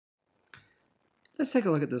Let's take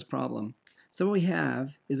a look at this problem. So what we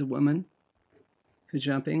have is a woman who's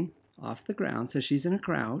jumping off the ground, so she's in a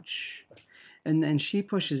crouch, and then she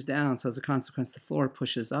pushes down, so as a consequence the floor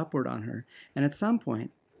pushes upward on her, and at some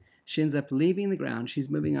point she ends up leaving the ground. She's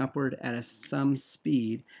moving upward at some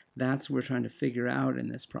speed. That's what we're trying to figure out in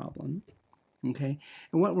this problem. Okay,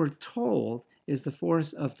 and what we're told is the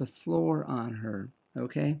force of the floor on her.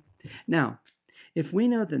 Okay, now if we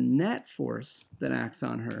know the net force that acts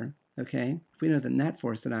on her, okay, if we know the net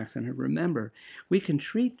force that acts on her, remember, we can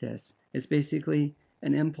treat this as basically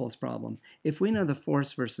an impulse problem. If we know the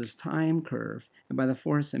force versus time curve, and by the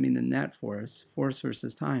force I mean the net force, force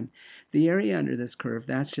versus time, the area under this curve,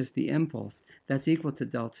 that's just the impulse. That's equal to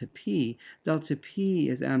delta P. Delta P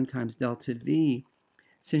is m times delta V.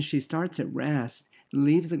 Since she starts at rest and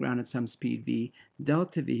leaves the ground at some speed v,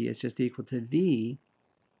 delta V is just equal to V.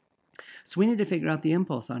 So we need to figure out the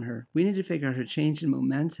impulse on her. We need to figure out her change in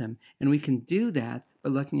momentum, and we can do that by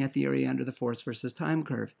looking at the area under the force versus time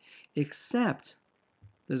curve, except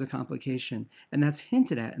there's a complication, and that's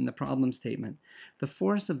hinted at in the problem statement. The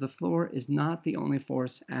force of the floor is not the only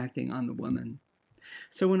force acting on the woman.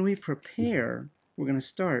 So when we prepare, we're going to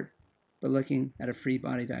start by looking at a free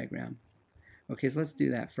body diagram. Okay, so let's do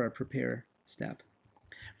that for our prepare step.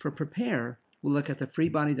 For prepare, we'll look at the free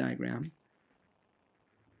body diagram,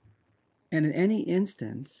 and in any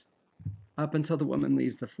instance, up until the woman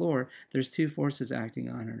leaves the floor, there's two forces acting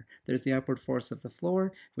on her. There's the upward force of the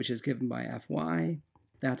floor, which is given by Fy.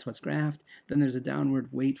 That's what's graphed. Then there's a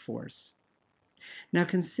downward weight force. Now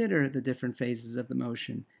consider the different phases of the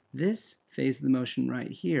motion. This phase of the motion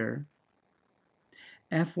right here,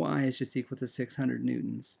 Fy is just equal to 600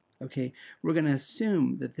 newtons. Okay, we're going to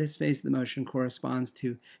assume that this phase of the motion corresponds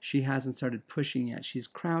to she hasn't started pushing yet. She's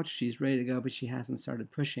crouched, she's ready to go, but she hasn't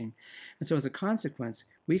started pushing. And so as a consequence,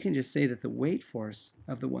 we can just say that the weight force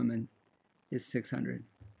of the woman is 600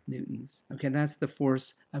 newtons. Okay, that's the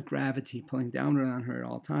force of gravity pulling downward on her at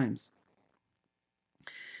all times.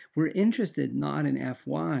 We're interested not in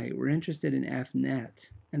Fy, we're interested in F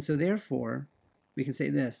net. And so therefore, we can say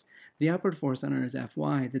this: the upward force on her is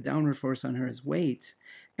Fy, the downward force on her is weight.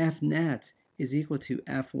 F net is equal to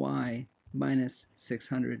Fy minus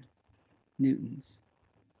 600 newtons.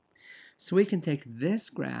 So we can take this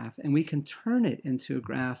graph and we can turn it into a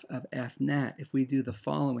graph of F net if we do the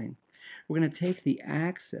following. We're going to take the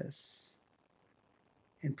axis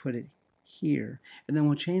and put it here, and then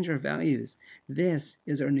we'll change our values. This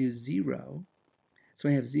is our new 0. So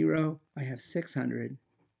I have 0, I have 600,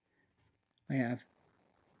 I have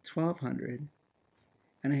 1200,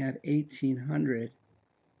 and I have 1800.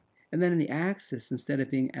 And then in the axis, instead of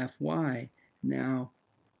being Fy, now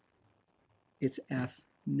it's F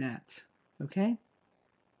net. Okay?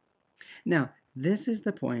 Now, this is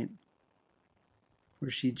the point where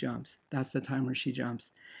she jumps. That's the time where she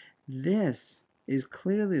jumps. This is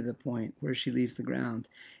clearly the point where she leaves the ground.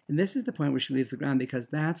 And this is the point where she leaves the ground because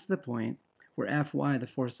that's the point where Fy, the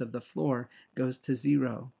force of the floor, goes to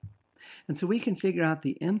 0. And so we can figure out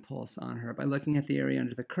the impulse on her by looking at the area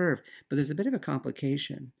under the curve. But there's a bit of a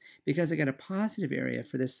complication because I get a positive area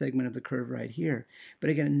for this segment of the curve right here, but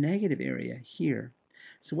I get a negative area here.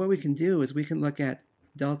 So what we can do is we can look at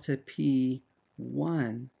delta P1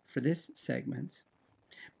 for this segment,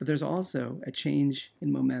 but there's also a change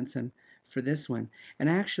in momentum for this one. And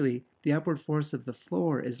actually, the upward force of the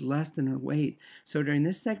floor is less than her weight. So during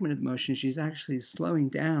this segment of the motion, she's actually slowing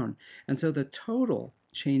down. And so the total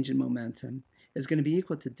change in momentum is going to be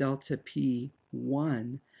equal to delta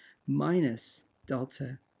P1 minus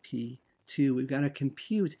delta P2. We've got to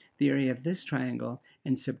compute the area of this triangle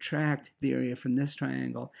and subtract the area from this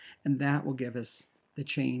triangle, and that will give us the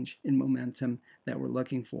change in momentum that we're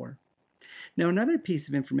looking for. Now, another piece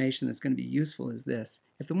of information that's going to be useful is this.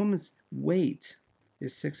 If the woman's weight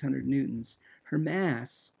is 600 newtons, her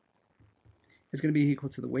mass is going to be equal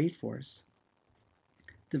to the weight force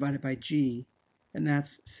divided by g, and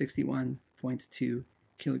that's 61.2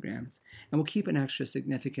 kilograms. And we'll keep an extra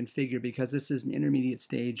significant figure because this is an intermediate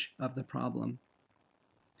stage of the problem.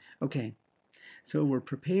 Okay, so we're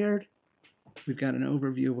prepared. We've got an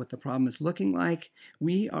overview of what the problem is looking like.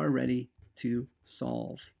 We are ready to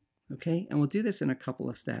solve. Okay, and we'll do this in a couple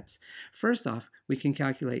of steps. First off, we can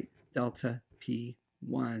calculate delta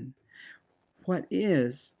P1. What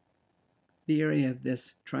is the area of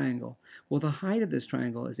this triangle? Well, the height of this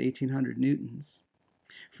triangle is 1800 newtons.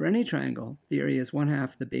 For any triangle, the area is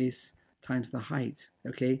 1/2 the base times the height.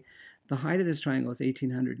 Okay, the height of this triangle is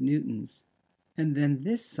 1800 newtons. And then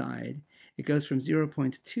this side, it goes from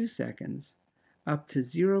 0.2 seconds up to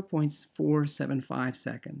 0.475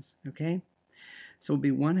 seconds. Okay, so it'll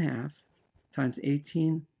be 1/2 times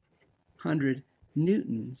 1800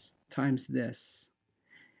 newtons times this.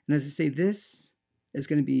 And as I say, this is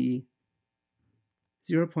going to be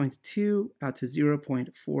 0.2 out to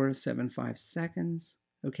 0.475 seconds,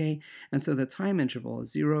 okay? And so the time interval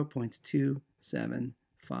is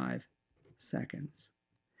 0.275 seconds.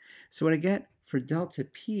 So what I get for delta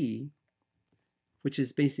P, which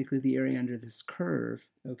is basically the area under this curve,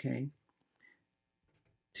 okay,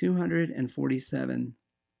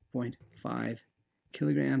 247.5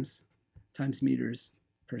 kilograms times meters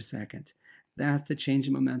per second. That's the change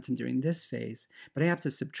in momentum during this phase. But I have to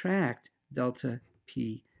subtract delta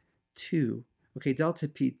P2. Okay, delta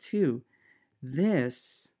P2,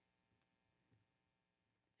 this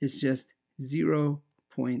is just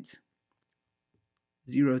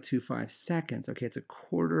 0.025 seconds. Okay, it's a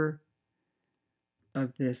quarter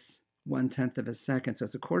of this 1/10 of a second. So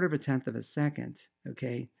it's a quarter of a tenth of a second,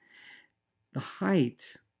 okay? The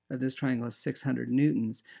height of this triangle is 600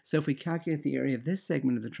 newtons. So if we calculate the area of this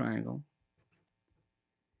segment of the triangle,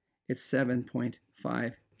 it's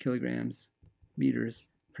 7.5 kilograms meters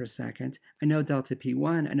per second. I know delta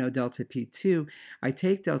P1, I know delta P2. I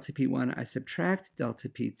take delta P1, I subtract delta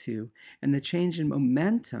P2, and the change in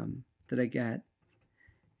momentum that I get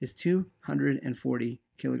is 240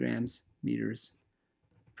 kilograms meters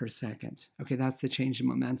per second. Okay, that's the change in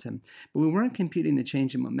momentum. But we weren't computing the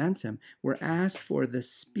change in momentum. We're asked for the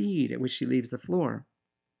speed at which she leaves the floor.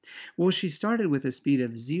 Well, she started with a speed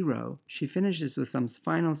of 0. She finishes with some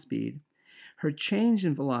final speed. Her change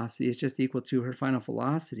in velocity is just equal to her final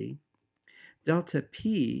velocity. Delta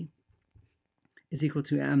P is equal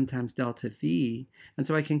to m times delta V. And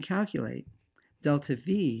so I can calculate delta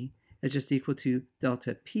V is just equal to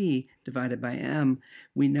delta P divided by m.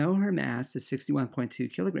 We know her mass is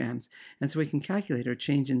 61.2 kilograms, and so we can calculate her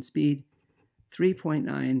change in speed,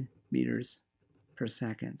 3.9 meters per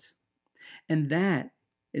second. And that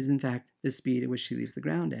is, in fact, the speed at which she leaves the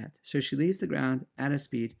ground at. So she leaves the ground at a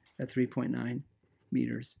speed of 3.9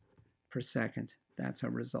 meters per second. That's our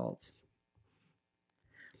result.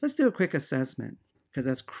 Let's do a quick assessment, because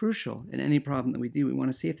that's crucial in any problem that we do. We want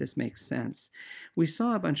to see if this makes sense. We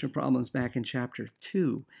saw a bunch of problems back in chapter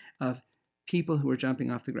 2 of people who were jumping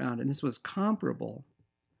off the ground, and this was comparable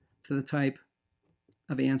to the type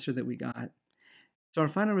of answer that we got. So our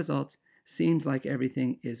final result seems like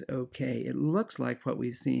everything is okay. It looks like what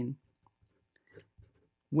we've seen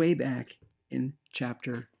way back in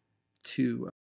chapter 2.